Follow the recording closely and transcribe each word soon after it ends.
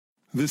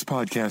This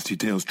podcast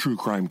details true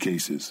crime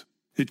cases.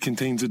 It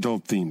contains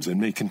adult themes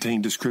and may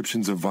contain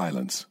descriptions of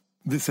violence.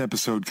 This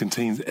episode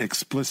contains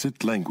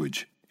explicit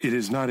language. It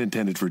is not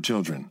intended for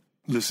children.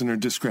 Listener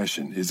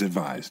discretion is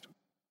advised.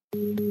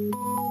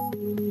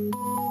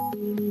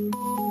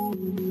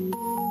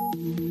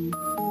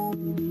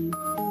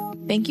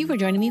 Thank you for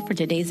joining me for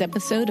today's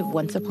episode of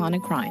Once Upon a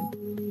Crime.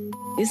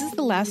 This is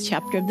the last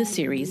chapter of the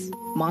series,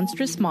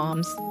 Monstrous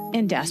Moms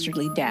and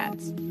Dastardly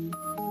Dads.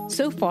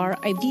 So far,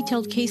 I've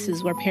detailed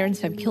cases where parents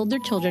have killed their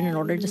children in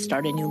order to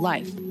start a new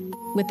life,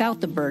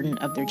 without the burden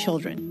of their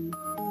children.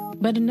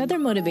 But another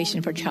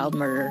motivation for child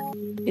murder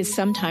is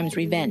sometimes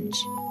revenge.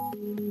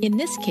 In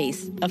this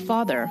case, a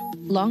father,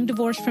 long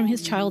divorced from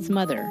his child's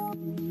mother,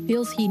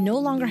 feels he no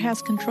longer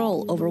has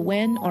control over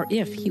when or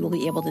if he will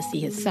be able to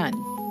see his son,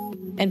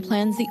 and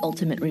plans the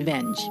ultimate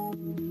revenge.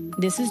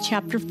 This is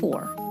Chapter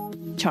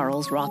 4,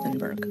 Charles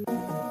Rothenberg.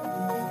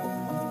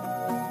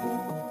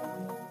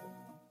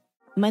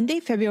 Monday,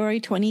 February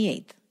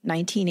 28th,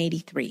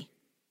 1983.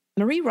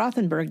 Marie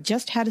Rothenberg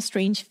just had a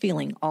strange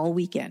feeling all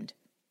weekend.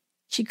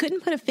 She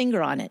couldn't put a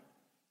finger on it,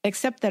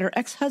 except that her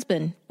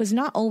ex-husband was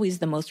not always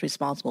the most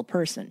responsible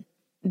person.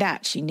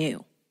 That she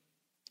knew.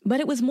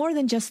 But it was more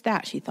than just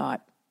that, she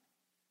thought.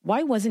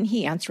 Why wasn't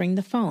he answering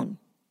the phone?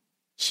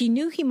 She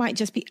knew he might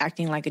just be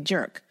acting like a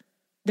jerk.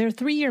 Their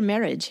 3-year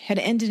marriage had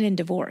ended in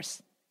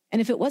divorce,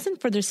 and if it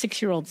wasn't for their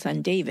 6-year-old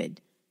son,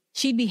 David,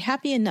 she'd be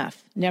happy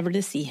enough never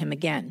to see him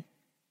again.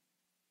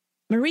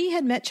 Marie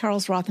had met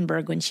Charles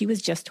Rothenberg when she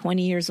was just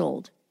 20 years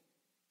old.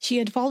 She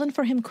had fallen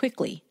for him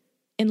quickly,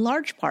 in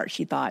large part,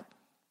 she thought,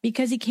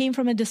 because he came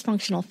from a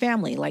dysfunctional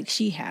family like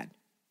she had.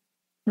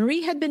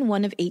 Marie had been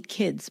one of 8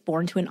 kids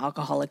born to an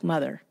alcoholic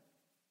mother.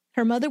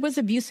 Her mother was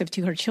abusive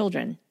to her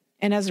children,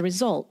 and as a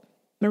result,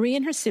 Marie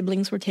and her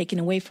siblings were taken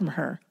away from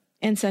her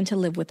and sent to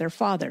live with their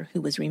father,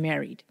 who was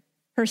remarried.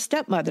 Her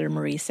stepmother,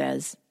 Marie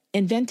says,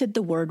 invented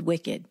the word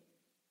wicked.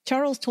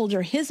 Charles told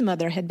her his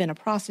mother had been a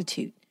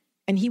prostitute,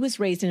 and he was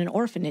raised in an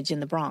orphanage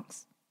in the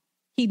Bronx.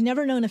 He'd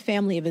never known a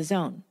family of his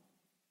own.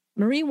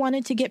 Marie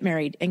wanted to get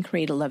married and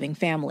create a loving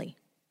family,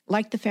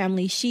 like the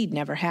family she'd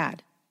never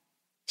had.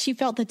 She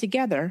felt that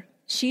together,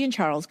 she and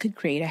Charles could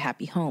create a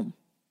happy home.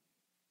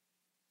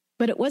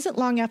 But it wasn't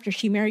long after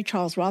she married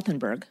Charles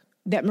Rothenberg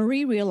that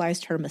Marie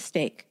realized her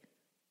mistake.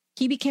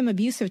 He became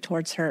abusive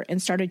towards her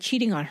and started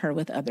cheating on her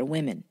with other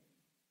women.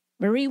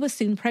 Marie was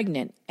soon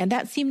pregnant, and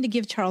that seemed to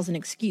give Charles an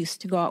excuse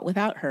to go out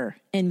without her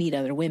and meet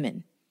other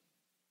women.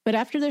 But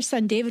after their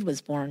son David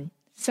was born,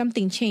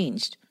 something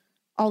changed,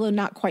 although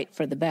not quite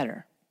for the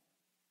better.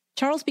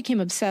 Charles became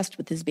obsessed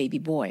with his baby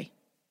boy.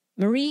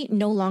 Marie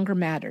no longer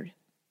mattered.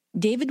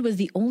 David was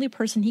the only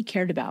person he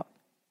cared about.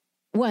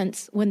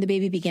 Once, when the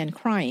baby began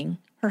crying,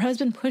 her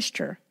husband pushed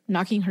her,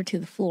 knocking her to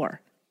the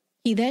floor.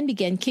 He then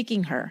began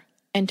kicking her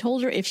and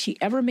told her if she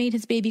ever made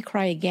his baby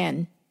cry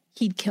again,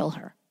 he'd kill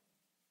her.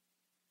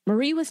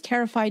 Marie was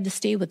terrified to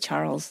stay with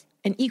Charles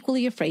and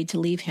equally afraid to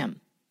leave him.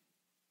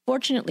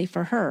 Fortunately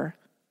for her,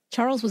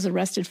 Charles was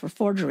arrested for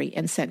forgery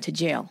and sent to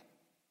jail.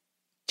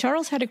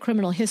 Charles had a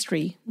criminal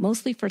history,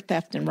 mostly for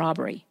theft and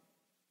robbery.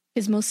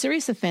 His most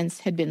serious offense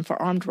had been for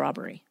armed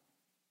robbery.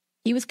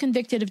 He was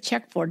convicted of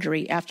check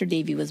forgery after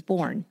Davy was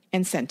born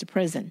and sent to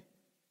prison.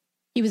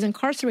 He was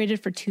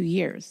incarcerated for 2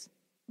 years.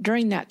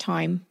 During that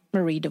time,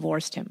 Marie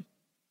divorced him.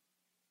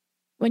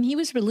 When he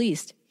was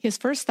released, his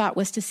first thought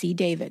was to see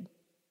David.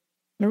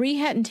 Marie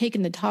hadn't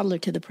taken the toddler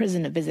to the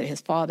prison to visit his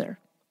father.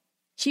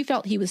 She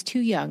felt he was too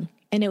young,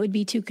 and it would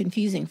be too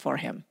confusing for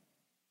him.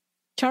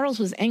 Charles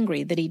was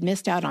angry that he'd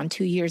missed out on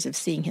 2 years of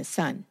seeing his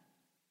son.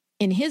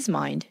 In his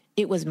mind,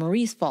 it was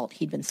Marie's fault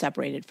he'd been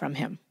separated from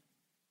him.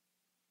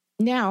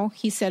 Now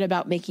he set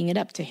about making it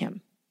up to him.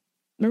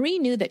 Marie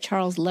knew that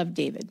Charles loved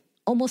David,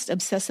 almost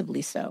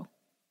obsessively so.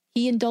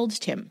 He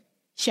indulged him,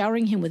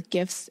 showering him with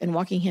gifts and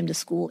walking him to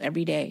school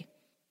every day.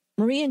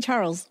 Marie and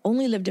Charles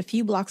only lived a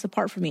few blocks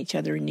apart from each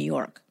other in New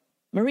York.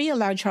 Marie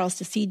allowed Charles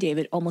to see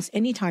David almost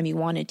any time he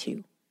wanted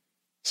to.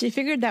 She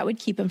figured that would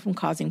keep him from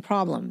causing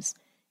problems,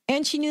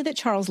 and she knew that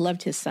Charles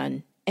loved his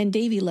son, and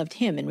Davy loved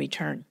him in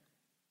return.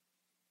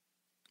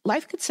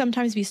 Life could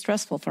sometimes be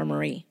stressful for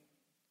Marie.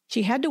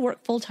 She had to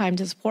work full-time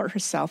to support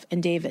herself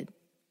and David.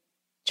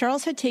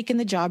 Charles had taken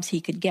the jobs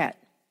he could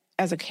get,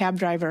 as a cab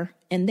driver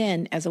and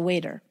then as a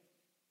waiter.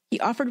 He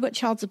offered what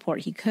child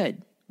support he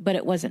could, but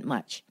it wasn't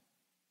much.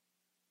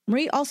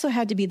 Marie also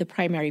had to be the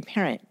primary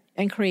parent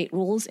and create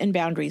rules and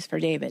boundaries for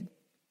David.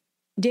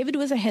 David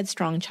was a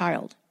headstrong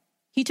child.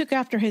 He took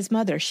after his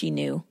mother, she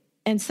knew,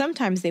 and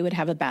sometimes they would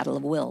have a battle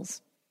of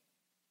wills.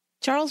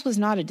 Charles was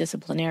not a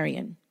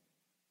disciplinarian.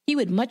 He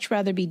would much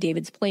rather be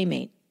David's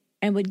playmate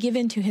and would give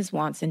in to his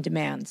wants and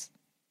demands.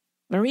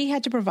 Marie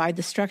had to provide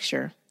the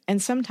structure,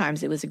 and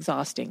sometimes it was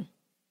exhausting.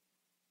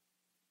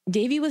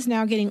 Davy was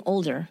now getting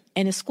older,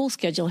 and his school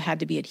schedule had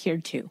to be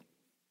adhered to.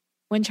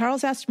 When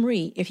Charles asked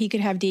Marie if he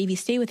could have Davy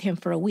stay with him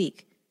for a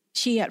week,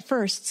 she at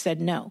first said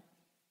no.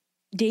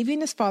 Davy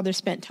and his father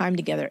spent time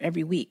together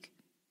every week.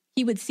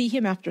 He would see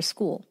him after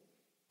school,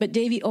 but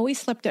Davy always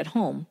slept at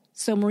home,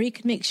 so Marie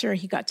could make sure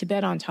he got to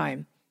bed on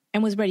time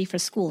and was ready for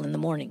school in the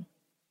morning.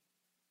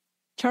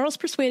 Charles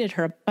persuaded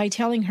her by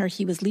telling her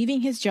he was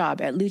leaving his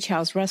job at Lu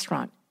Chow's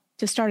restaurant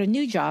to start a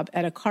new job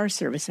at a car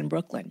service in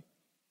Brooklyn.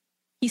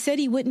 He said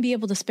he wouldn't be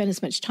able to spend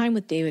as much time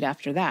with David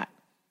after that,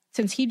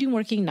 since he'd been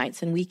working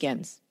nights and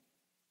weekends.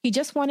 He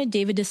just wanted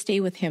David to stay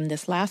with him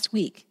this last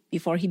week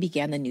before he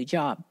began the new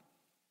job.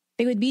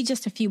 They would be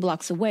just a few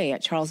blocks away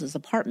at Charles's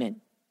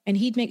apartment, and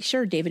he'd make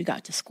sure David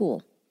got to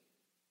school.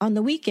 On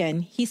the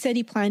weekend, he said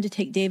he planned to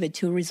take David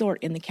to a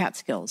resort in the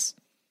Catskills.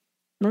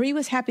 Marie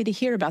was happy to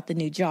hear about the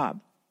new job.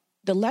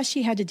 The less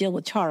she had to deal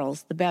with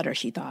Charles, the better,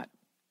 she thought.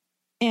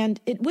 And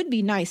it would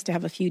be nice to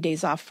have a few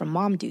days off from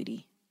mom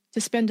duty, to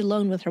spend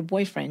alone with her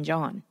boyfriend,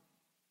 John.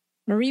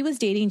 Marie was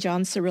dating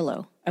John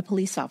Cirillo, a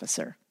police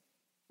officer.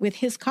 With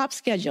his cop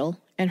schedule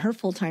and her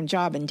full-time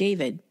job in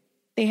David,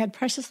 they had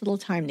precious little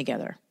time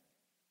together.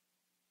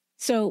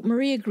 So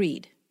Marie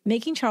agreed,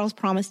 making Charles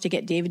promise to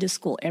get David to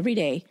school every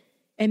day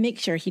and make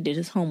sure he did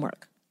his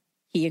homework.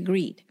 He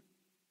agreed.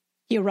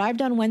 He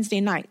arrived on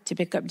Wednesday night to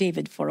pick up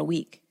David for a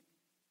week.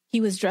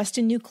 He was dressed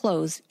in new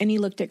clothes and he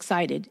looked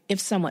excited, if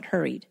somewhat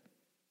hurried.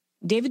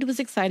 David was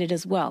excited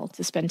as well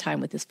to spend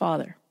time with his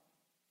father.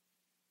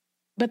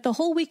 But the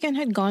whole weekend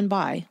had gone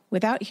by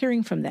without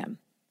hearing from them,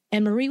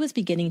 and Marie was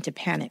beginning to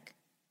panic.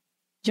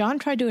 John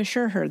tried to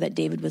assure her that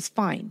David was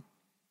fine.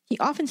 He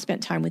often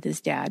spent time with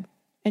his dad,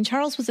 and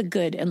Charles was a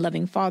good and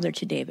loving father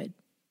to David.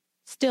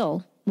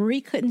 Still,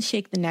 Marie couldn't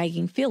shake the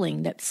nagging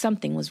feeling that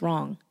something was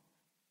wrong.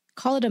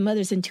 Call it a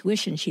mother's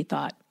intuition, she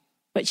thought,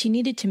 but she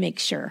needed to make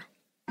sure.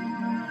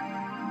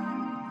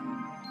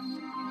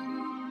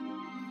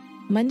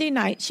 Monday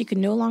night, she could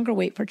no longer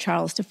wait for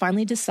Charles to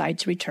finally decide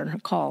to return her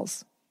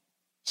calls.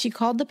 She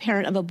called the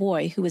parent of a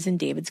boy who was in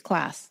David's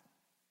class.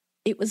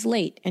 It was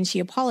late, and she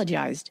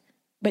apologized,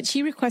 but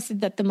she requested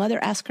that the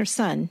mother ask her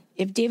son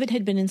if David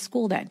had been in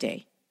school that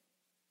day.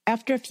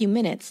 After a few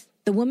minutes,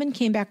 the woman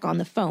came back on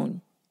the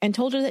phone and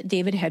told her that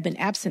David had been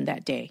absent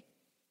that day.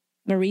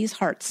 Marie's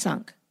heart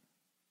sunk.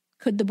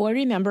 Could the boy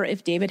remember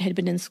if David had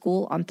been in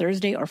school on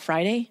Thursday or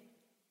Friday?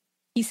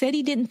 He said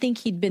he didn't think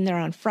he'd been there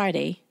on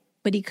Friday,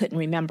 but he couldn't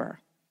remember.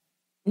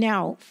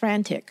 Now,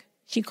 frantic,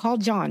 she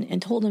called John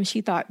and told him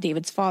she thought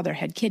David's father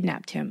had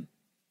kidnapped him.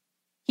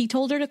 He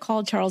told her to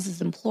call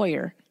Charles's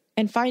employer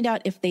and find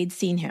out if they'd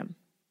seen him.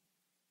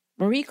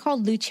 Marie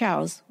called Lu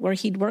Chow's, where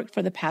he'd worked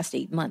for the past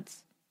 8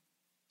 months.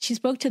 She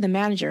spoke to the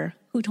manager,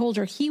 who told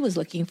her he was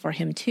looking for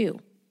him too.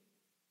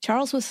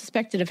 Charles was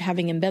suspected of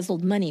having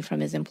embezzled money from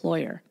his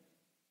employer.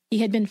 He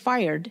had been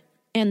fired,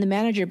 and the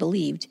manager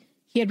believed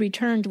he had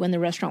returned when the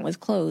restaurant was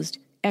closed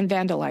and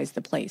vandalized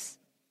the place.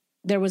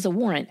 There was a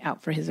warrant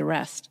out for his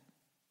arrest.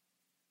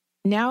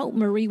 Now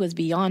Marie was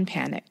beyond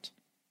panicked.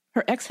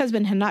 Her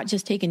ex-husband had not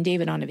just taken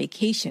David on a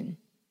vacation.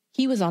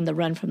 He was on the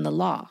run from the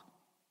law,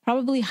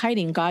 probably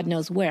hiding God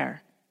knows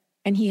where,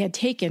 and he had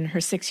taken her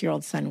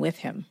 6-year-old son with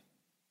him.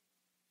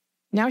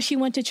 Now she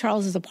went to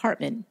Charles's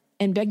apartment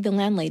and begged the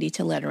landlady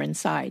to let her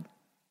inside.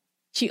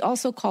 She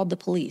also called the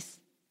police.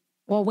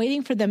 While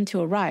waiting for them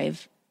to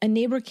arrive, a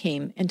neighbor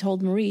came and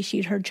told Marie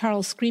she'd heard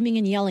Charles screaming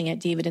and yelling at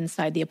David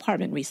inside the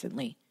apartment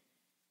recently.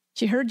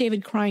 She heard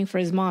David crying for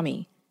his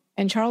mommy,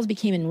 and Charles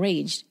became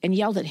enraged and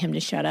yelled at him to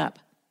shut up.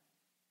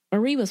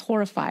 Marie was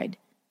horrified.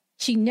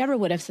 She never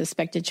would have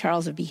suspected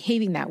Charles of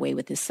behaving that way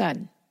with his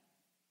son.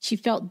 She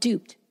felt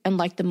duped and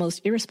like the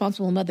most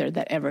irresponsible mother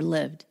that ever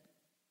lived.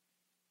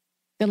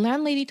 The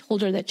landlady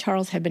told her that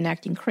Charles had been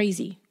acting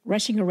crazy,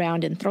 rushing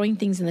around and throwing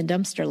things in the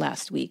dumpster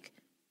last week.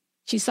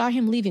 She saw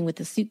him leaving with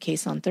a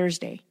suitcase on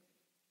Thursday.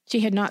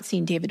 She had not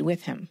seen David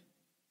with him.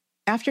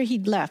 After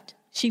he'd left,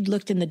 she'd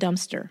looked in the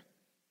dumpster.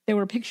 There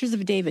were pictures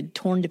of David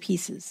torn to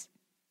pieces.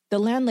 The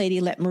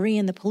landlady let Marie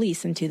and the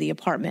police into the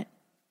apartment.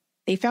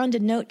 They found a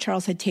note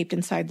Charles had taped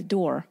inside the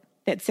door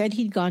that said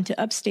he'd gone to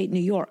upstate New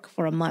York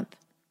for a month.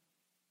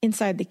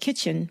 Inside the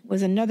kitchen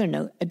was another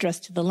note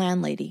addressed to the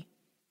landlady.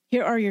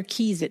 "Here are your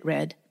keys," it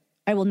read.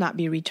 "I will not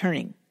be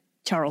returning.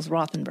 Charles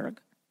Rothenberg."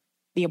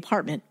 The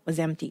apartment was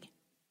empty.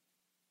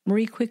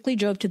 Marie quickly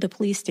drove to the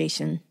police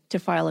station to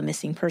file a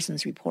missing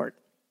persons report.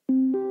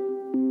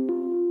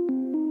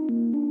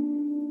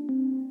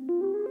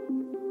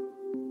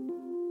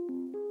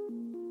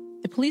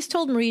 The police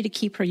told Marie to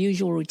keep her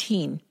usual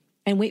routine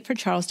and wait for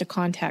Charles to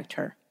contact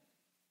her.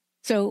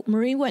 So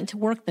Marie went to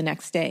work the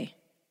next day.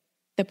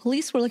 The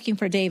police were looking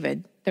for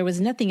David. There was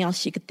nothing else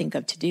she could think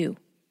of to do.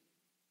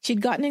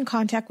 She'd gotten in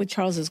contact with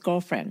Charles's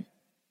girlfriend.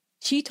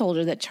 She told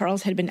her that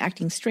Charles had been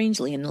acting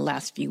strangely in the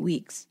last few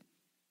weeks.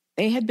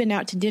 They had been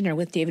out to dinner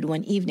with David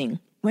one evening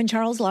when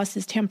Charles lost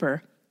his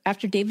temper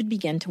after David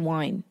began to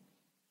whine.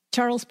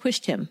 Charles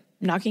pushed him,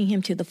 knocking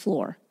him to the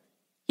floor.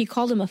 He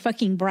called him a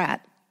fucking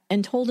brat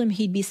and told him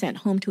he'd be sent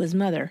home to his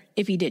mother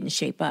if he didn't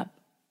shape up.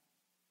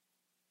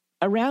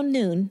 Around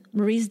noon,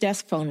 Marie's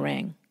desk phone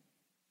rang.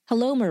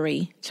 "Hello,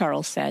 Marie,"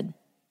 Charles said.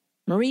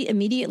 Marie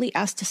immediately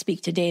asked to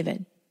speak to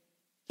David.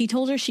 He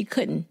told her she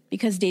couldn't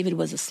because David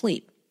was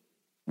asleep.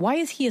 "Why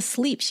is he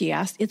asleep?" she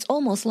asked. "It's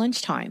almost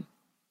lunchtime."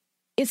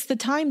 "It's the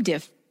time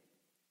diff,"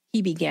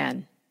 he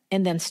began,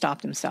 and then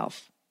stopped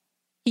himself.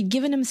 He'd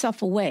given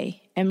himself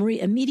away, and Marie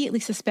immediately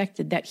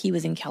suspected that he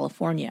was in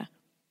California.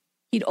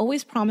 He'd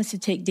always promised to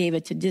take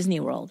David to Disney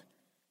World,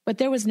 but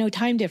there was no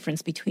time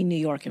difference between New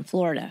York and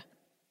Florida.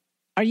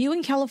 "Are you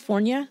in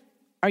California?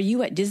 Are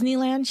you at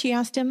Disneyland?" she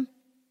asked him.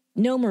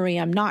 "No, Marie,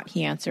 I'm not,"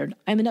 he answered.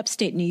 "I'm in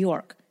upstate New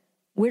York.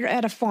 We're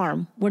at a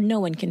farm where no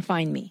one can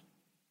find me."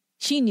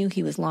 She knew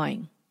he was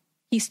lying.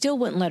 He still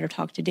wouldn't let her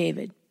talk to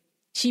David.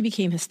 She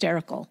became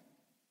hysterical.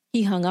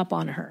 He hung up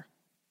on her.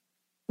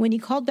 When he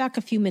called back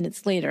a few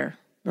minutes later,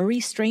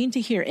 Marie strained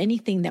to hear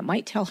anything that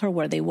might tell her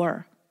where they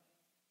were.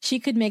 She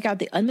could make out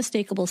the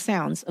unmistakable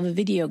sounds of a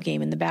video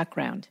game in the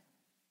background.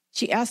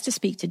 She asked to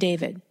speak to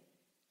David.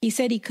 He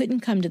said he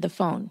couldn't come to the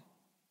phone.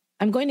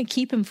 "I'm going to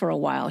keep him for a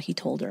while," he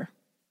told her.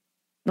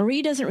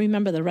 Marie doesn't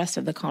remember the rest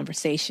of the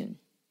conversation.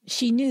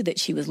 She knew that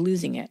she was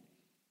losing it.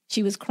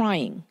 She was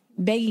crying,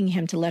 begging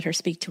him to let her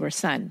speak to her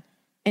son,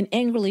 and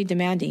angrily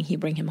demanding he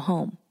bring him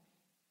home.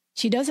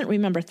 She doesn't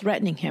remember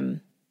threatening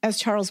him, as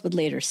Charles would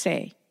later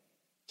say.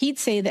 He'd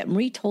say that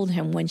Marie told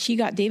him when she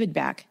got David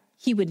back,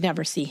 he would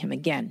never see him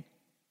again.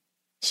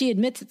 She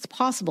admits it's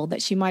possible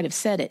that she might have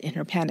said it in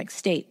her panicked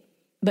state,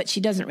 but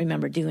she doesn't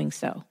remember doing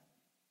so.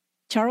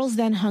 Charles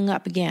then hung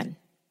up again.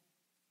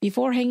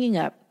 Before hanging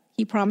up,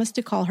 he promised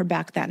to call her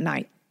back that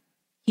night.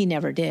 He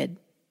never did.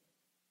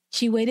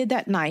 She waited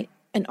that night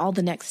and all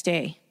the next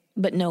day,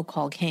 but no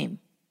call came.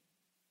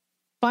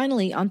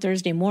 Finally, on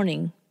Thursday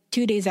morning,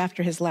 2 days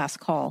after his last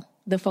call,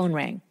 the phone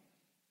rang.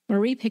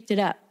 Marie picked it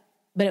up,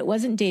 but it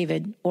wasn't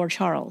David or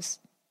Charles.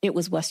 It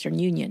was Western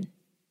Union.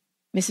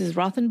 "Mrs.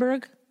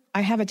 Rothenberg,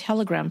 I have a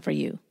telegram for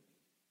you."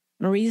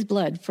 Marie's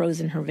blood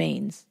froze in her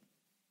veins.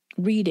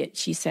 "Read it,"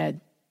 she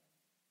said.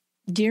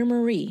 "Dear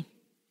Marie,"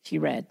 she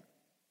read,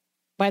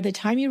 "by the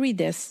time you read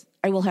this,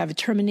 I will have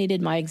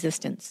terminated my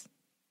existence.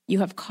 You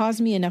have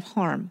caused me enough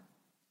harm.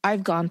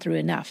 I've gone through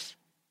enough.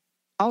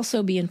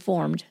 Also be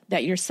informed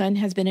that your son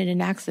has been in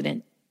an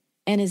accident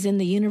and is in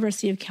the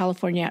University of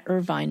California at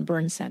Irvine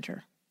Burn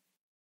Center."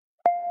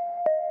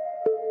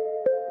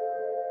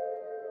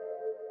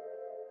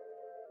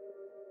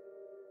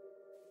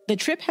 The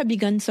trip had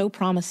begun so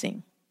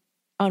promising.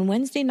 On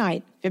Wednesday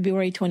night,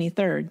 February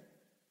 23rd,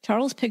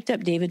 Charles picked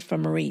up David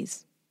from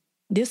Marie's.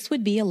 This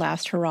would be a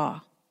last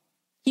hurrah.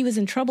 He was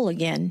in trouble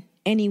again,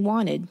 and he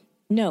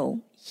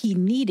he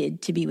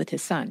needed to be with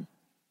his son.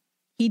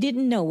 He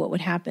didn't know what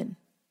would happen.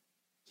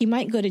 He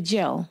might go to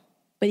jail,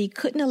 but he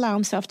couldn't allow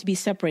himself to be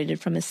separated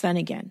from his son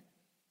again.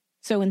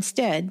 So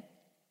instead,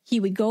 he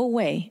would go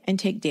away and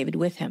take David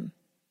with him.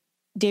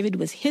 David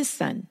was his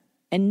son,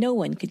 and no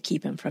one could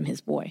keep him from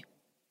his boy.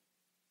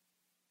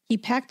 He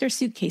packed their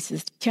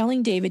suitcases,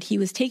 telling David he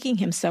was taking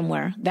him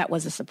somewhere that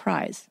was a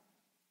surprise.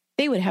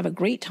 They would have a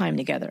great time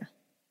together.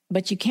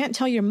 "But you can't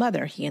tell your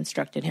mother," he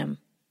instructed him.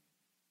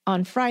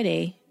 On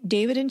Friday,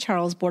 David and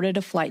Charles boarded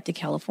a flight to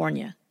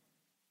California.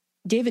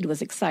 David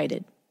was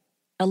excited.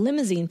 A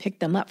limousine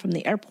picked them up from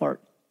the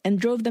airport and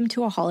drove them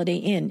to a Holiday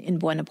Inn in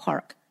Buena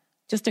Park,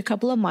 just a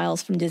couple of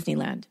miles from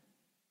Disneyland.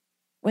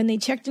 When they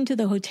checked into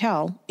the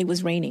hotel, it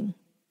was raining.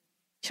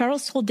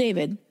 Charles told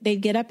David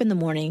they'd get up in the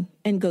morning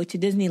and go to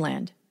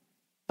Disneyland.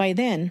 By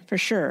then, for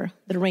sure,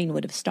 the rain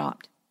would have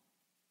stopped.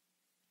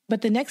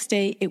 But the next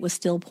day, it was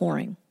still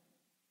pouring.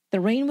 The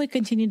rain would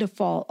continue to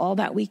fall all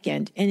that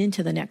weekend and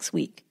into the next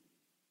week.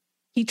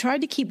 He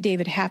tried to keep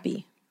David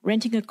happy,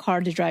 renting a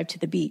car to drive to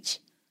the beach,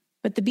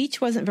 but the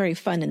beach wasn't very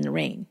fun in the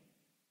rain.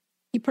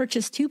 He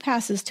purchased 2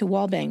 passes to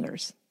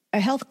Wallbangers, a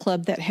health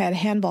club that had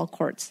handball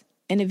courts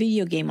and a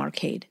video game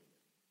arcade.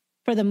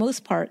 For the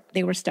most part,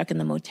 they were stuck in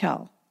the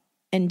motel,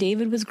 and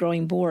David was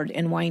growing bored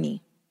and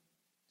whiny.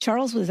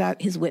 Charles was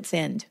at his wits'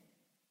 end.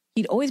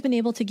 He'd always been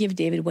able to give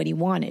David what he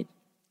wanted,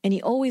 and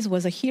he always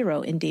was a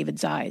hero in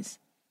David's eyes.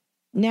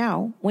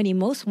 Now, when he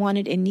most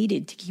wanted and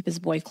needed to keep his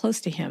boy close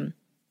to him,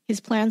 his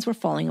plans were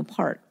falling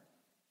apart.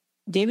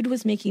 David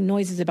was making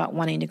noises about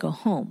wanting to go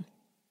home.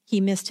 He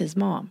missed his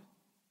mom.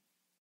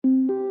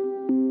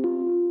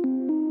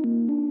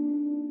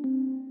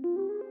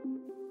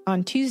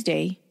 On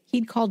Tuesday,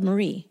 he'd called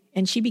Marie,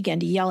 and she began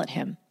to yell at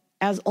him.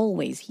 As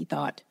always, he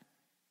thought.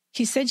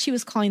 She said she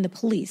was calling the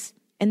police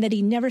and that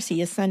he'd never see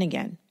his son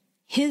again.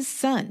 His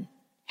son!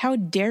 How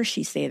dare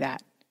she say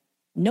that?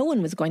 No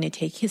one was going to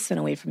take his son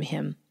away from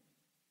him.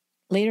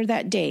 Later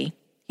that day,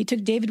 he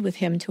took David with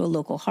him to a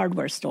local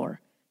hardware store,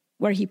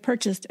 where he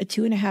purchased a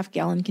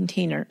 2.5-gallon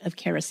container of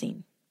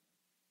kerosene.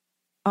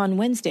 On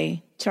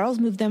Wednesday, Charles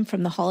moved them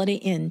from the Holiday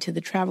Inn to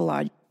the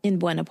Travelodge in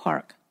Buena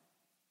Park.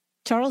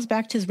 Charles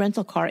backed his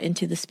rental car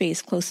into the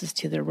space closest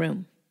to their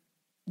room.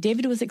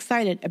 David was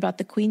excited about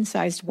the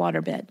queen-sized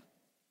waterbed.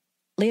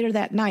 Later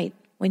that night,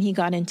 when he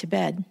got into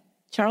bed,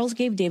 Charles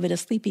gave David a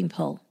sleeping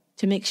pill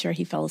to make sure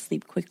he fell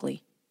asleep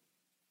quickly.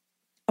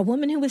 A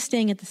woman who was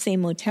staying at the same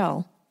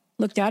motel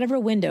looked out of her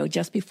window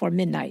just before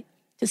midnight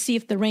to see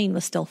if the rain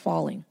was still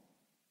falling.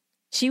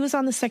 She was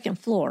on the 2nd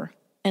floor,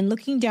 and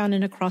looking down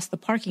and across the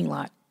parking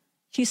lot,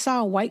 she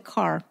saw a white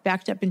car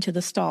backed up into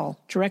the stall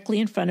directly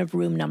in front of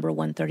room number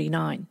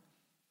 139.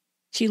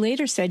 She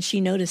later said she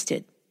noticed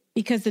it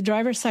because the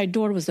driver's side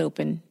door was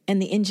open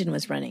and the engine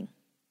was running.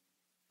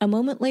 A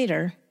moment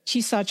later,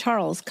 she saw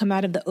Charles come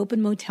out of the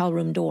open motel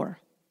room door.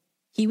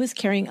 He was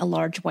carrying a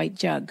large white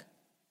jug.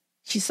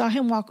 She saw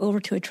him walk over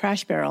to a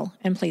trash barrel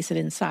and place it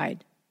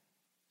inside.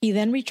 He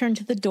then returned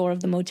to the door of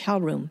the motel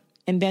room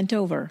and bent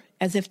over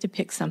as if to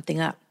pick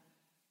something up.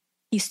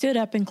 He stood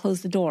up and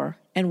closed the door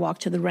and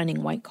walked to the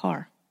running white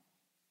car.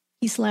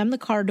 He slammed the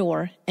car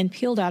door and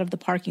peeled out of the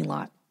parking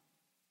lot.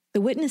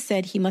 The witness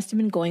said he must have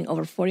been going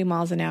over 40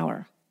 miles an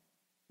hour.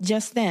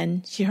 Just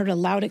then, she heard a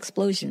loud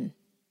explosion,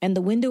 and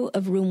the window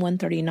of room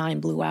 139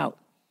 blew out.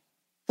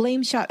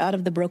 Flames shot out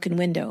of the broken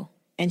window,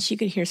 and she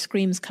could hear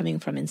screams coming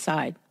from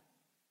inside.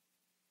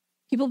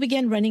 People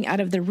began running out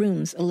of their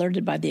rooms,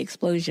 alerted by the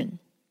explosion.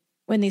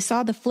 When they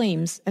saw the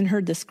flames and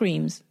heard the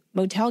screams,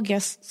 motel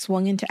guests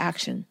swung into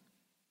action.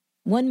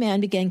 One man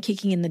began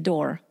kicking in the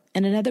door,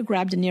 and another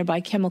grabbed a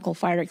nearby chemical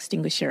fire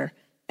extinguisher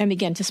and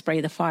began to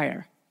spray the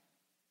fire.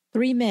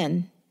 3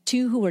 men,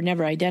 2 who were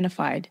never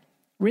identified,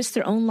 risked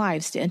their own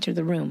lives to enter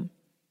the room.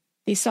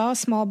 They saw a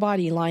small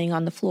body lying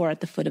on the floor at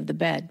the foot of the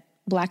bed,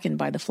 blackened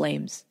by the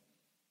flames.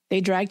 They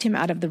dragged him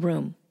out of the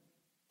room.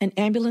 An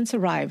ambulance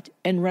arrived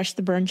and rushed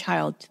the burned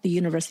child to the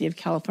University of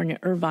California,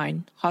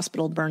 Irvine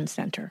Hospital Burn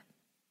Center.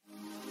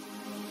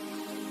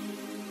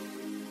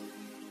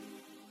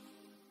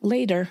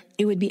 Later,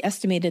 it would be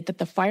estimated that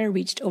the fire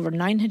reached over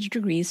 900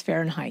 degrees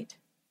Fahrenheit.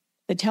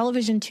 The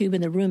television tube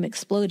in the room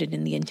exploded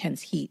in the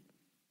intense heat.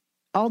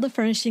 All the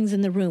furnishings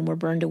in the room were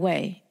burned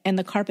away, and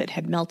the carpet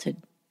had melted.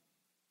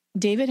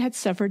 David had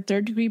suffered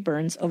third-degree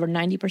burns over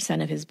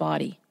 90% of his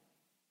body.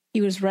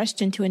 He was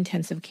rushed into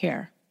intensive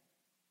care.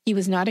 He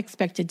was not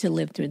expected to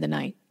live through the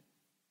night.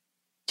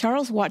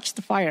 Charles watched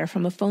the fire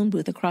from a phone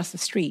booth across the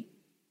street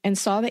and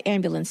saw the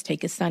ambulance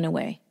take his son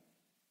away.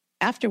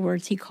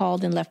 Afterwards, he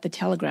called and left a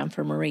telegram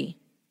for Marie.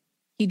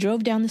 He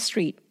drove down the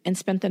street and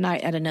spent the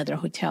night at another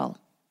hotel.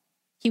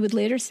 He would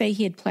later say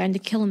he had planned to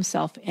kill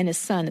himself and his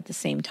son at the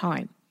same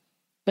time,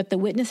 but the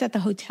witness at the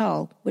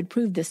hotel would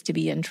prove this to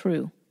be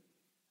untrue.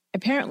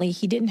 Apparently,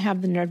 he didn't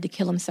have the nerve to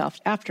kill himself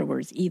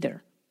afterwards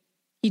either.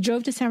 He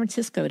drove to San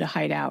Francisco to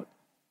hide out.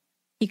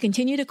 He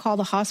continued to call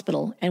the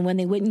hospital, and when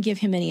they wouldn't give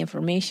him any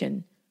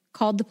information,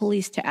 called the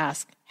police to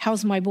ask,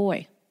 "How's my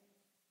boy?"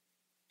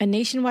 A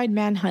nationwide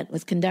manhunt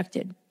was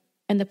conducted,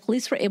 and the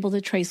police were able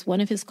to trace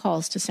one of his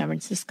calls to San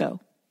Francisco.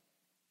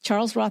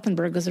 Charles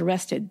Rothenberg was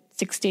arrested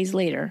 6 days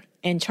later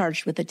and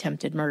charged with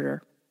attempted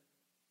murder.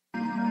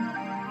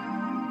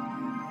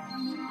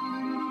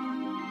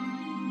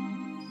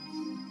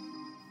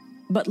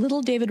 But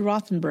little David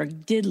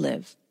Rothenberg did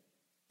live.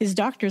 His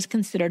doctors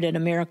considered it a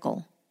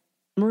miracle.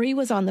 Marie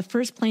was on the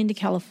first plane to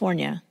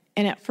California,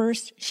 and at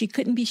first she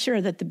couldn't be sure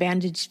that the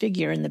bandaged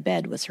figure in the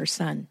bed was her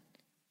son.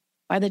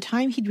 By the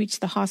time he'd reached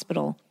the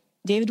hospital,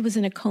 David was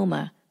in a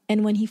coma,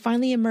 and when he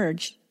finally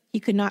emerged, he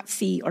could not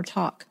see or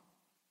talk.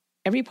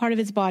 Every part of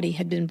his body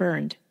had been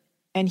burned,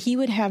 and he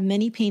would have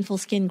many painful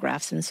skin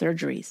grafts and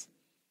surgeries.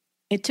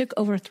 It took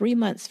over 3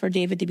 months for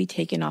David to be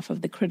taken off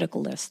of the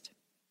critical list.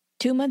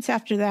 2 months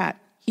after that,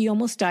 he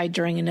almost died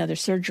during another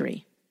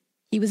surgery.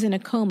 He was in a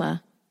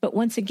coma, but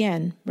once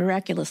again,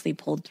 miraculously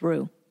pulled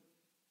through.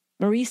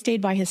 Marie stayed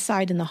by his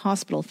side in the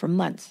hospital for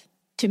months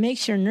to make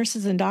sure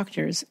nurses and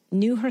doctors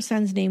knew her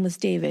son's name was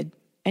David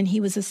and he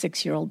was a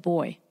 6-year-old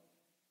boy.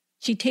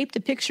 She taped a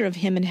picture of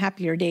him in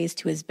happier days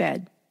to his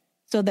bed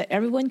so that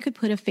everyone could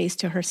put a face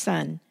to her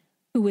son,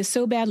 who was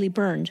so badly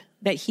burned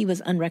that he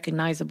was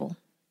unrecognizable.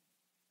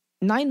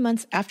 9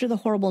 months after the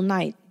horrible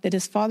night that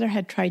his father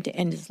had tried to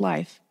end his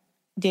life,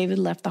 David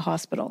left the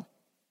hospital.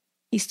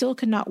 He still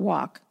could not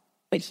walk,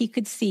 but he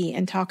could see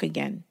and talk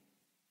again.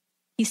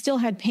 He still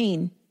had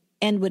pain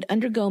and would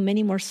undergo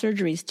many more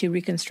surgeries to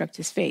reconstruct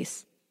his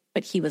face,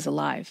 but he was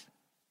alive.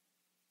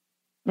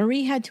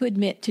 Marie had to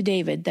admit to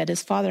David that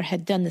his father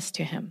had done this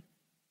to him.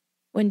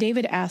 When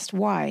David asked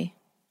why,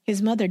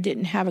 his mother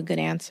didn't have a good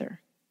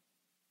answer.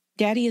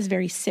 "Daddy is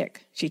very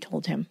sick," she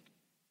told him.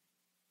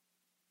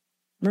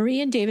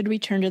 Marie and David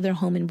returned to their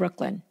home in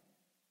Brooklyn.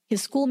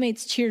 His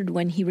schoolmates cheered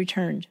when he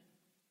returned.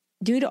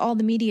 Due to all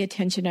the media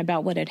attention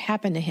about what had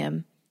happened to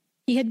him,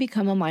 he had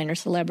become a minor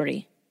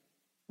celebrity.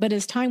 But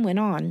as time went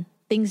on,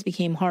 things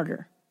became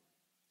harder.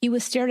 He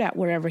was stared at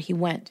wherever he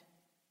went.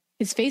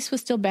 His face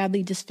was still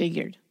badly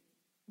disfigured.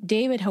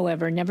 David,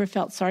 however, never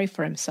felt sorry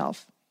for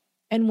himself,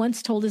 and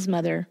once told his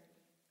mother,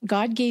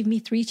 "God gave me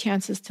 3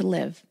 chances to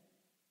live.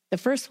 The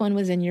first one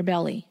was in your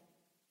belly.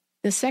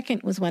 The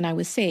second was when I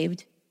was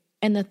saved,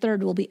 and the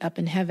third will be up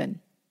in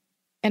heaven.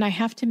 And I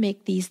have to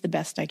make these the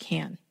best I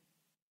can."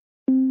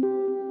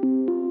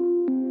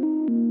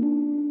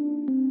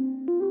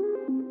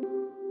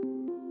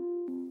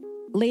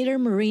 Later,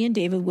 Marie and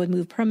David would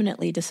move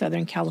permanently to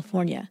Southern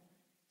California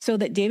so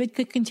that David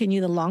could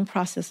continue the long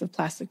process of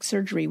plastic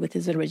surgery with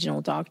his original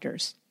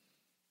doctors.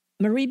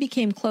 Marie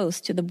became close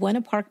to the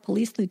Buena Park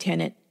police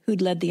lieutenant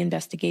who'd led the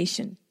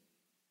investigation.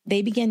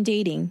 They began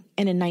dating,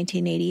 and in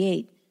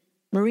 1988,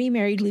 Marie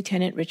married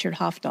Lieutenant Richard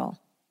Hofdahl.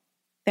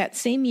 That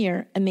same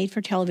year, a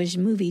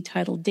made-for-television movie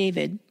titled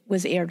David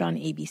was aired on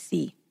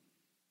ABC.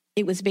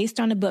 It was based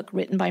on a book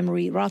written by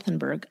Marie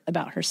Rothenberg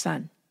about her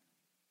son.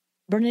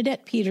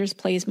 Bernadette Peters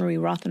plays Marie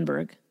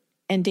Rothenberg,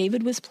 and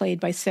David was played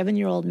by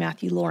 7-year-old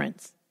Matthew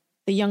Lawrence,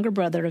 the younger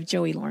brother of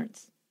Joey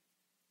Lawrence.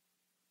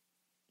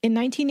 In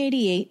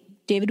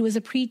 1988, David was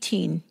a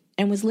preteen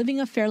and was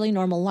living a fairly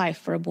normal life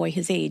for a boy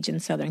his age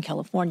in Southern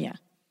California,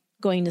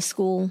 going to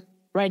school,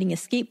 riding a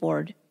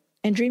skateboard,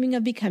 and dreaming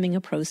of becoming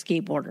a pro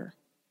skateboarder.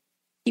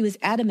 He was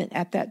adamant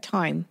at that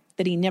time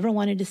that he never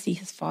wanted to see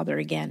his father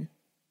again.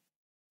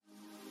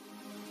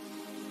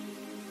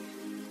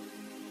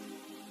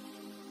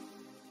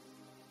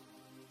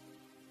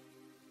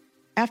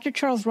 After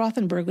Charles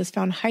Rothenberg was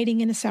found hiding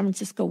in a San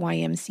Francisco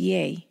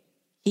YMCA,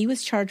 he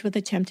was charged with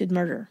attempted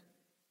murder.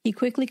 He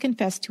quickly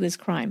confessed to his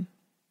crime.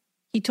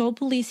 He told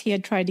police he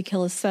had tried to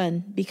kill his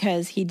son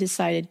because he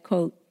decided,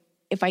 quote,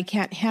 "If I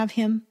can't have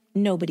him,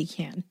 nobody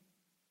can."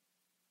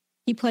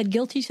 He pled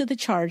guilty to the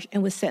charge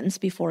and was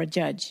sentenced before a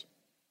judge.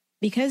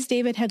 Because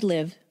David had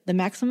lived, the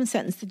maximum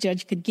sentence the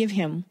judge could give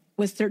him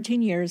was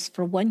 13 years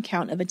for 1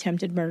 count of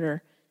attempted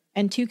murder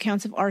and 2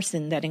 counts of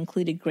arson that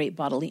included great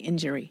bodily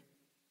injury.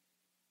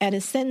 At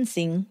his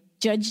sentencing,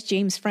 Judge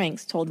James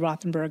Franks told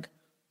Rothenberg,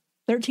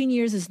 13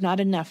 years is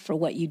not enough for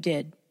what you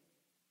did.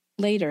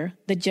 Later,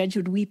 the judge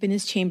would weep in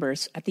his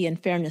chambers at the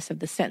unfairness of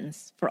the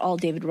sentence for all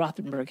David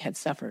Rothenberg had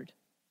suffered.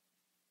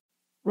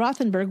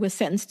 Rothenberg was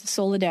sentenced to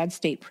Soledad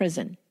State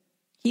Prison.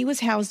 He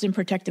was housed in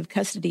protective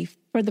custody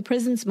for the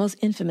prison's most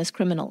infamous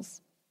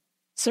criminals.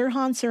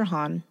 Sirhan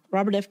Sirhan,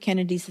 Robert F.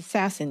 Kennedy's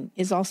assassin,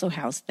 is also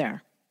housed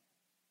there.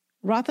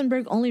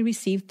 Rothenberg only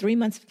received 3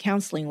 months of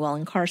counseling while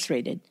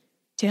incarcerated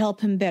to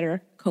help him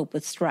better cope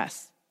with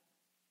stress.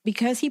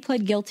 Because he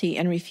pled guilty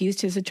and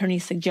refused his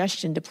attorney's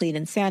suggestion to plead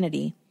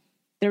insanity,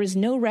 there is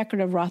no record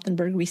of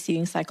Rothenberg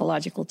receiving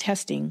psychological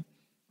testing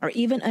or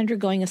even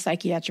undergoing a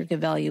psychiatric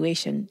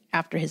evaluation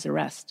after his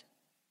arrest.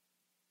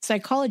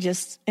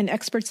 Psychologists and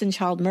experts in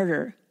child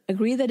murder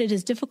agree that it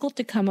is difficult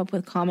to come up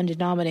with common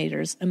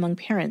denominators among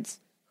parents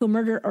who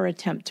murder or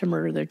attempt to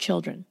murder their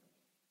children.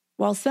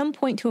 While some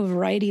point to a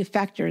variety of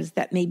factors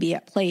that may be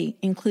at play,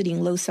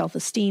 including low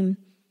self-esteem,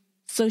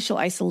 social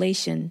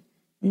isolation,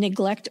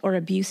 neglect or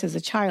abuse as a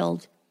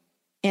child,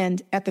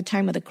 and, at the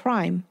time of the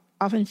crime,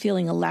 often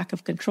feeling a lack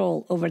of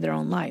control over their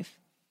own life,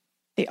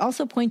 they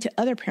also point to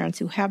other parents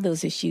who have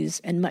those issues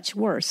and, much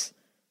worse,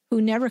 who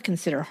never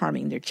consider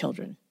harming their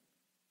children.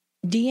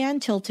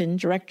 Deanne Tilton,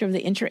 director of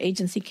the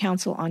Interagency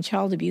Council on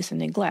Child Abuse and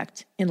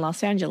Neglect in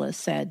Los Angeles,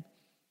 said,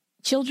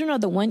 "Children are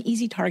the one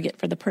easy target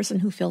for the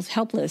person who feels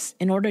helpless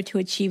in order to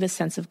achieve a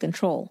sense of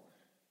control.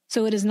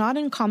 So it is not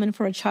uncommon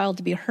for a child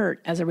to be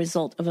hurt as a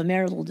result of a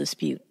marital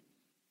dispute.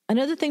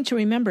 Another thing to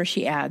remember,"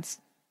 she adds,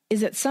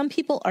 "is that some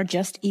people are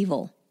just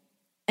evil.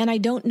 And I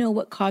don't know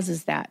what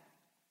causes that.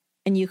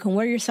 And you can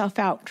wear yourself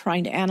out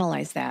trying to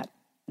analyze that.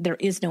 There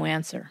is no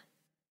answer."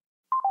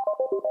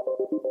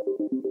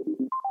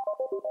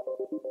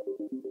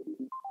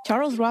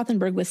 Charles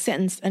Rothenberg was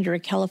sentenced under a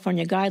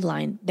California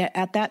guideline that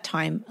at that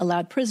time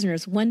allowed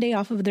prisoners 1 day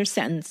off of their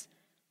sentence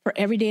for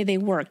every day they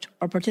worked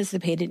or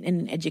participated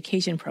in an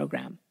education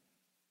program.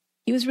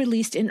 He was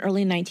released in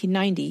early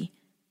 1990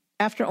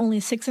 after only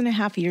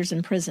 6.5 years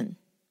in prison.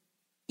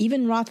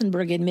 Even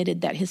Rothenberg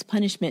admitted that his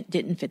punishment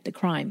didn't fit the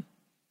crime.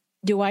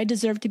 "Do I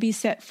deserve to be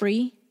set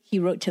free?" he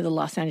wrote to the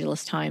Los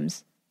Angeles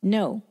Times.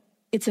 "No,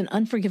 it's an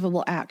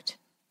unforgivable act."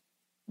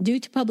 Due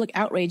to public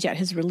outrage at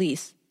his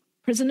release,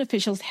 prison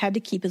officials had to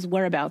keep his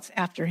whereabouts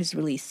after his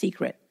release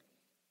secret.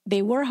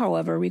 They were,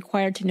 however,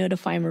 required to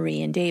notify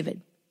Marie and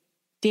David.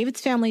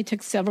 David's family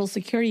took several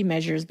security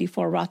measures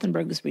before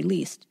Rothenberg was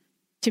released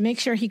to make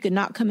sure he could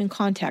not come in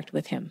contact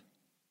with him.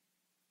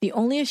 The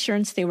only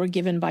assurance they were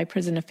given by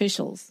prison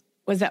officials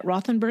was that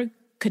Rothenberg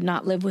could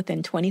not live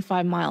within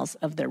 25 miles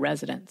of their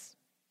residence.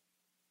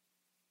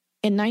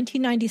 In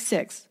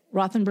 1996,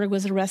 Rothenberg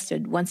was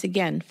arrested once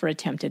again for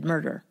attempted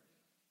murder.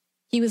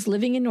 He was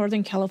living in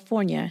Northern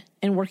California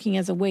and working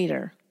as a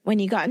waiter when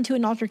he got into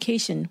an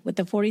altercation with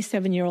a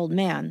 47-year-old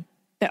man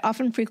that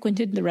often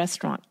frequented the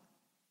restaurant.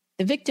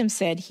 The victim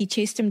said he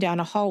chased him down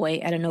a hallway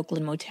at an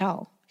Oakland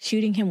motel,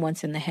 shooting him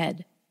once in the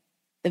head.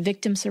 The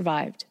victim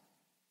survived.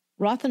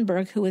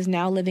 Rothenberg, who was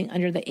now living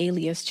under the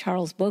alias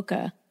Charles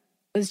Boca,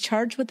 was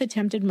charged with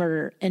attempted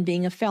murder and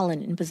being a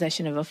felon in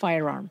possession of a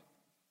firearm.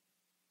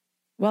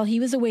 While he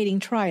was awaiting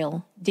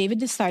trial, David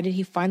decided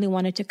he finally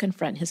wanted to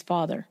confront his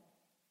father.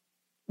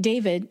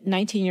 David,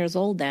 19 years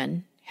old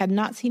then, had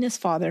not seen his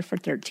father for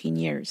 13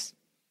 years.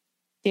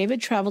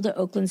 David traveled to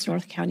Oakland's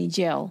North County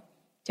Jail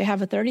to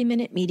have a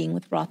 30-minute meeting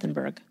with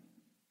Rothenberg.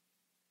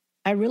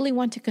 "I really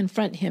want to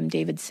confront him,"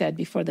 David said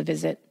before the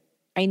visit.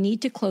 "I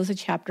need to close a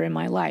chapter in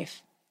my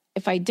life.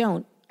 If I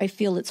don't, I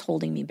feel it's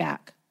holding me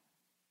back."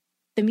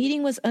 The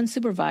meeting was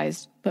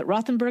unsupervised, but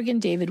Rothenberg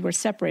and David were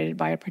separated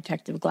by a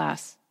protective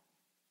glass.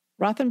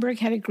 Rothenberg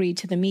had agreed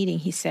to the meeting,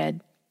 he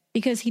said,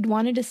 because he'd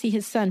wanted to see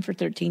his son for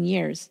 13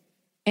 years,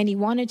 and he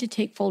wanted to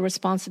take full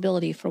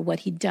responsibility for what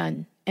he'd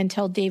done and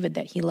tell David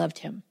that he loved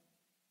him.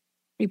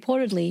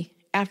 Reportedly,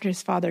 after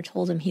his father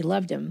told him he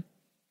loved him,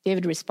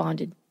 David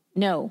responded,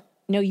 No,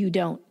 you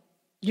don't.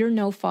 You're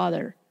no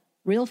father.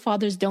 Real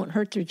fathers don't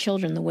hurt their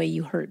children the way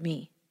you hurt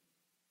me."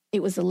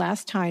 It was the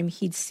last time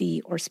he'd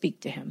see or speak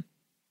to him.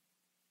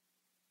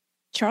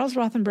 Charles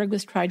Rothenberg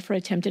was tried for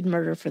attempted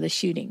murder for the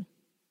shooting.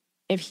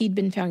 If he'd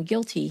been found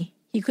guilty,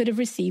 he could have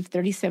received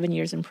 37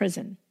 years in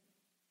prison.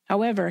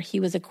 However, he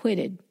was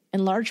acquitted,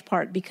 in large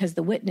part because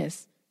the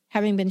witness,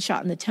 having been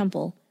shot in the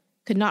temple,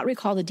 could not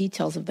recall the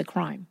details of the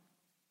crime.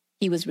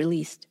 He was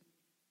released.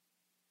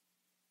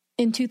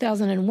 In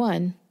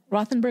 2001,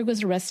 Rothenberg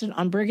was arrested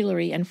on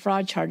burglary and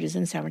fraud charges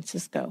in San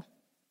Francisco.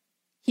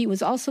 He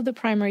was also the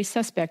primary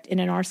suspect in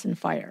an arson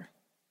fire.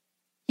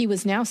 He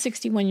was now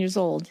 61 years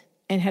old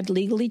and had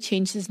legally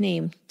changed his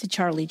name to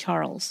Charlie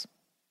Charles.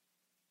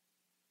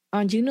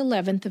 On June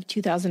 11th of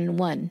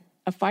 2001,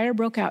 a fire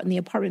broke out in the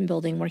apartment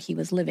building where he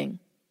was living.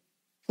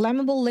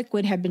 Flammable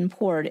liquid had been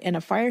poured and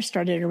a fire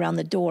started around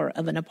the door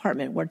of an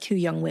apartment where 2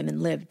 young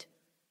women lived.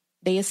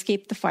 They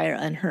escaped the fire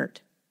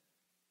unhurt.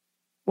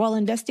 While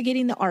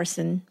investigating the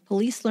arson,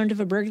 police learned of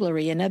a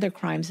burglary and other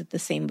crimes at the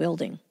same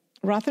building.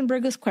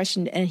 Rothenberg was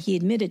questioned and he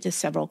admitted to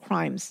several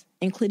crimes,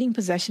 including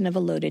possession of a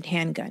loaded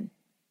handgun.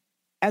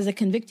 As a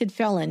convicted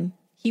felon,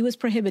 he was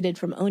prohibited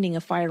from owning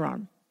a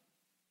firearm.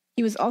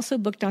 He was also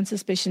booked on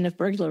suspicion of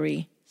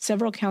burglary,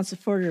 several counts of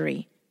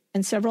forgery,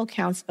 and several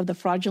counts of the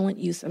fraudulent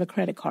use of a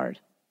credit card.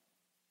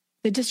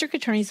 The district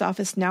attorney's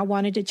office now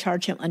wanted to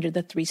charge him under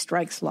the 3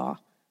 strikes law,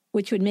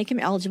 which would make him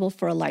eligible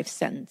for a life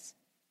sentence.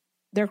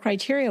 Their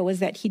criteria was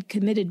that he'd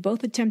committed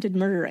both attempted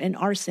murder and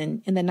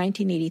arson in the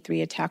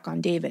 1983 attack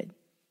on David.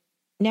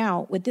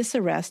 Now, with this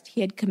arrest,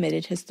 he had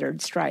committed his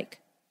 3rd strike.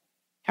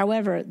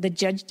 However, the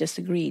judge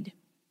disagreed.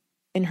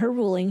 In her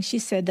ruling, she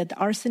said that the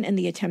arson and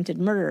the attempted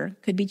murder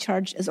could be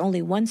charged as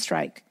only 1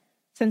 strike,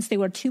 since they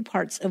were 2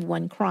 parts of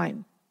 1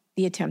 crime,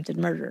 the attempted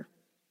murder.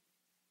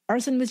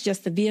 Arson was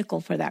just the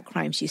vehicle for that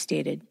crime, she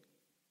stated.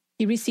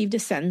 He received a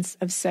sentence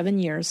of 7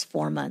 years,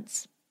 4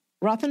 months.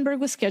 Rothenberg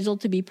was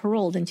scheduled to be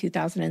paroled in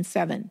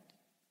 2007,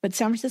 but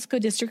San Francisco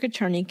District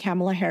Attorney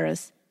Kamala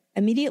Harris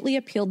immediately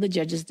appealed the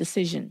judge's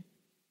decision.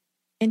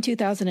 In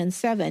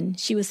 2007,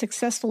 she was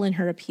successful in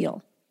her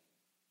appeal.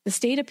 The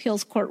state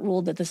appeals court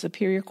ruled that the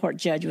Superior Court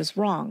judge was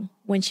wrong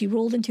when she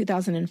ruled in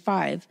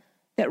 2005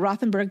 that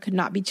Rothenberg could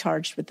not be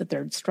charged with the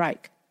 3rd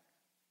strike.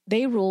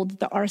 They ruled that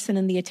the arson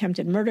and the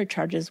attempted murder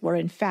charges were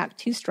in fact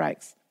 2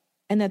 strikes,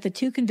 and that the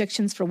 2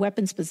 convictions for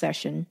weapons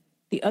possession,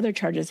 the other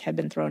charges had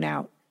been thrown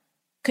out,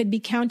 could be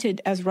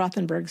counted as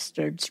Rothenberg's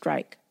 3rd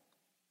strike.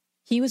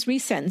 He was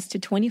resentenced to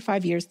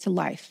 25 years to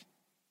life.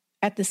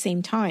 At the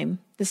same time,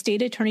 the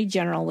state attorney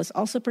general was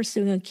also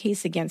pursuing a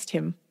case against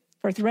him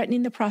for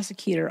threatening the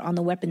prosecutor on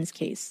the weapons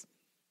case.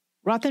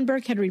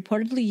 Rothenberg had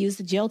reportedly used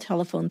the jail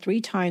telephone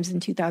 3 times in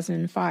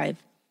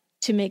 2005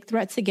 to make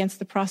threats against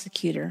the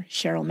prosecutor,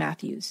 Cheryl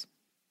Matthews.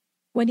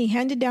 When he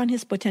handed down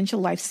his potential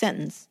life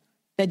sentence,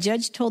 the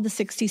judge told the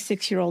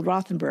 66-year-old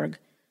Rothenberg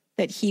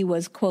that he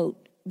was,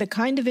 quote, the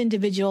kind of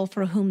individual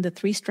for whom the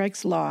 3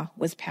 strikes law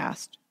was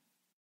passed.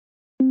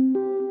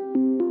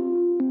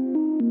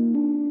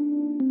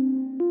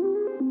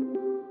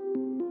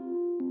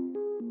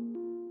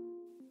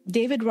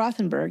 David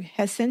Rothenberg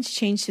has since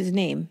changed his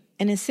name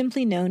and is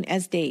simply known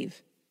as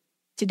Dave.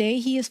 Today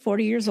he is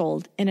 40 years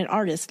old and an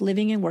artist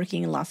living and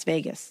working in Las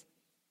Vegas.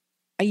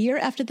 A year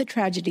after the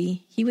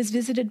tragedy, he was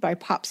visited by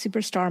pop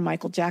superstar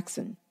Michael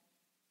Jackson.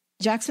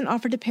 Jackson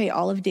offered to pay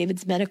all of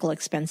David's medical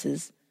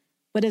expenses,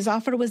 but his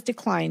offer was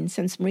declined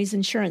since Marie's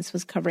insurance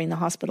was covering the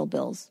hospital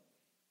bills.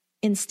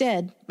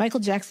 Instead, Michael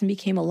Jackson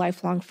became a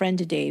lifelong friend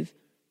to Dave,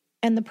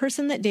 and the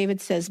person that David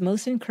says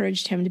most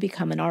encouraged him to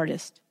become an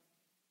artist.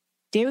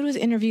 David was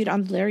interviewed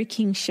on The Larry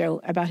King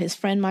Show about his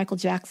friend Michael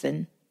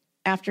Jackson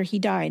after he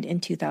died in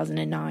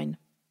 2009.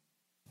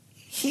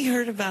 He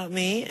heard about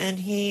me, and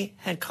he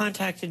had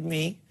contacted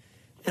me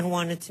and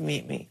wanted to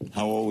meet me.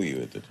 How old were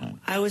you at the time?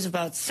 I was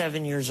about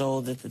 7 years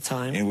old at the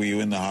time. And were you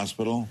in the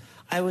hospital?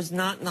 I was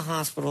not in the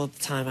hospital at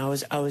the time. I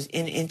was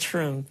in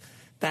interim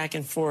back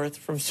and forth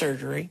from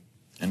surgery.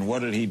 And what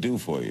did he do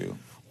for you?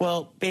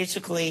 Well,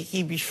 basically,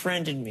 he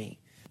befriended me.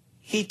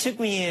 He took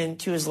me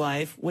into his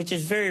life, which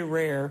is very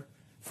rare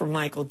for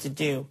Michael to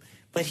do.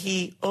 But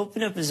he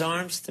opened up his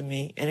arms to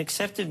me and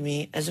accepted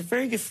me as a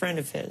very good friend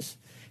of his.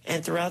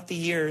 And throughout the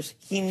years,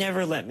 he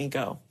never let me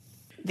go.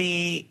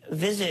 The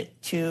visit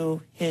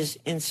to his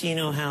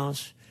Encino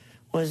house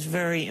was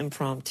very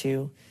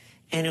impromptu,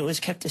 and it was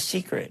kept a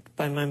secret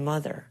by my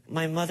mother.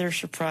 My mother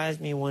surprised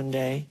me one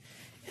day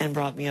and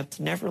brought me up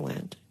to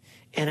Neverland.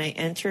 And I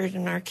entered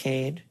an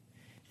arcade,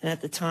 and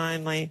at the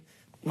time,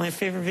 my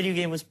favorite video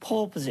game was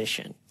Pole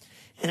Position.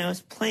 And I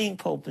was playing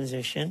Pole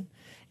Position,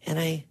 and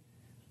I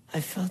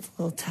felt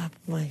a little tap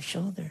on my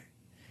shoulder,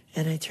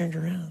 and I turned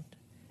around,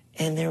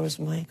 and there was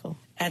Michael.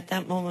 At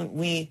that moment,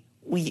 we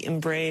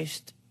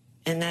embraced,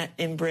 and that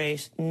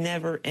embrace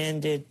never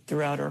ended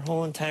throughout our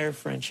whole entire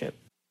friendship.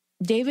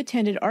 Dave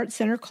attended Art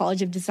Center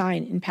College of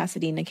Design in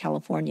Pasadena,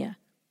 California.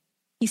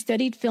 He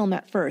studied film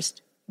at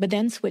first, but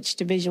then switched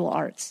to visual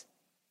arts.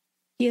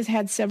 He has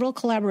had several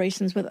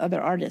collaborations with other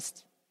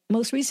artists,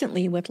 most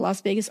recently with Las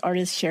Vegas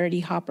artist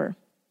Charity Hopper.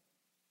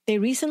 They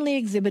recently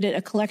exhibited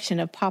a collection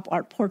of pop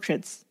art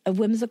portraits of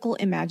whimsical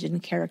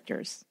imagined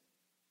characters.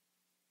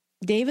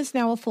 Dave is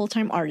now a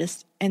full-time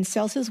artist and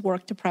sells his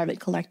work to private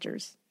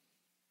collectors.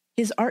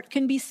 His art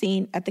can be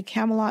seen at the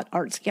Camelot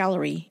Arts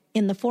Gallery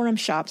in the Forum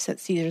Shops at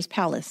Caesar's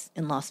Palace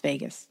in Las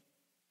Vegas.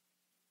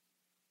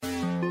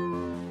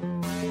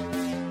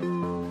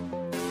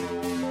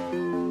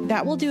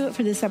 That will do it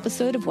for this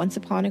episode of Once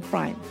Upon a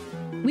Crime.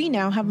 We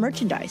now have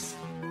merchandise.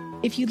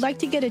 If you'd like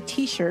to get a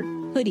t-shirt,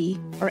 hoodie,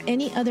 or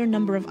any other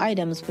number of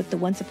items with the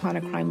Once Upon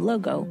a Crime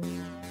logo,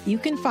 you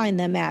can find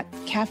them at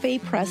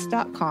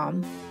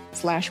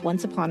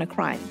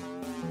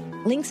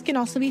cafepress.com/onceuponacrime. Links can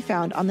also be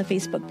found on the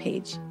Facebook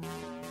page.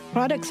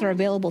 Products are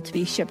available to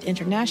be shipped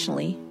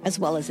internationally as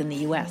well as in the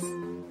U.S.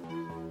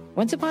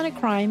 Once Upon a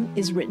Crime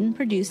is written,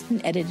 produced,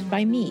 and edited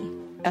by me,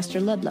 Esther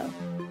Ludlow.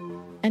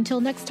 Until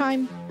next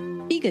time,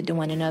 be good to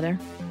one another.